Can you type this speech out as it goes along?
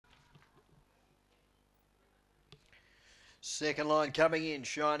Second line coming in,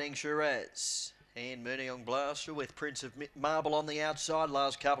 Shining Shiraz. And Murniong Blaster with Prince of Marble on the outside.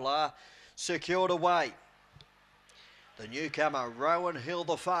 Last couple are secured away. The newcomer, Rowan Hill,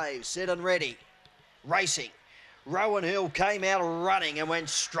 the fave, set and ready. Racing. Rowan Hill came out running and went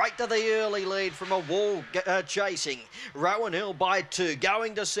straight to the early lead from a wall chasing. Rowan Hill by 2.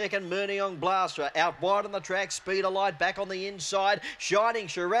 Going to second, Murniong Blaster. Out wide on the track, Speed of Light back on the inside. Shining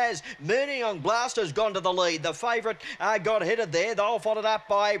Shiraz. Murniong Blaster's gone to the lead. The favourite got headed there. They'll followed up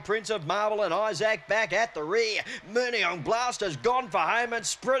by Prince of Marble and Isaac back at the rear. Murniong Blaster's gone for home and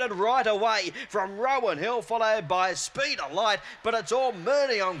sprinted right away from Rowan Hill, followed by Speed of Light. But it's all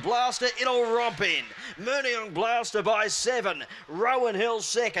Murniong Blaster. It'll romp in. Murniong Blaster by 7. Rowan Hill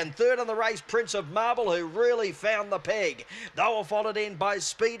second. Third on the race, Prince of Marble, who really found the peg. They were followed in by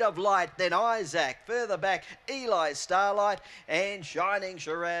Speed of Light, then Isaac. Further back, Eli Starlight and Shining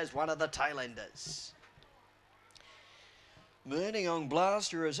Shiraz, one of the tailenders. Murniong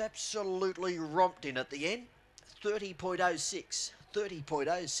Blaster has absolutely romped in at the end. 30.06.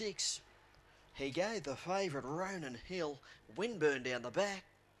 30.06. He gave the favourite Rowan Hill windburn down the back.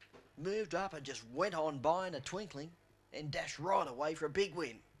 Moved up and just went on by in a twinkling and dashed right away for a big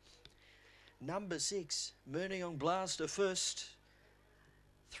win. Number 6, Murniong Blaster first.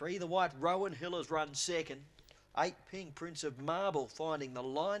 3, the white Rowan Hill has run second. 8, Pink Prince of Marble finding the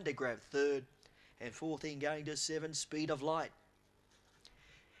line to grab third. And 14 going to 7, Speed of Light.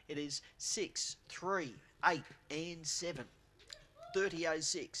 It is 6, 3, 8 and 7.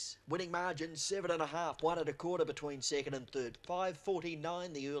 30.06. Winning margin 7.5. 1 1/4 between second and third.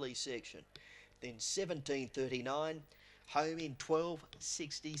 5.49 the early section. Then 17.39. Home in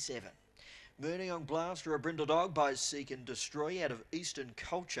 12.67. Murniong Blaster, a brindle dog by Seek and Destroy out of Eastern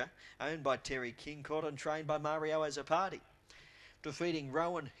Culture, owned by Terry Kingcott and trained by Mario Azzopardi. Defeating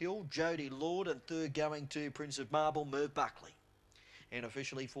Rowan Hill, Jody Lord, and third going to Prince of Marble, Merv Buckley. And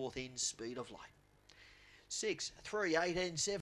officially fourth in, Speed of Light. 6, 3, 8 and 7.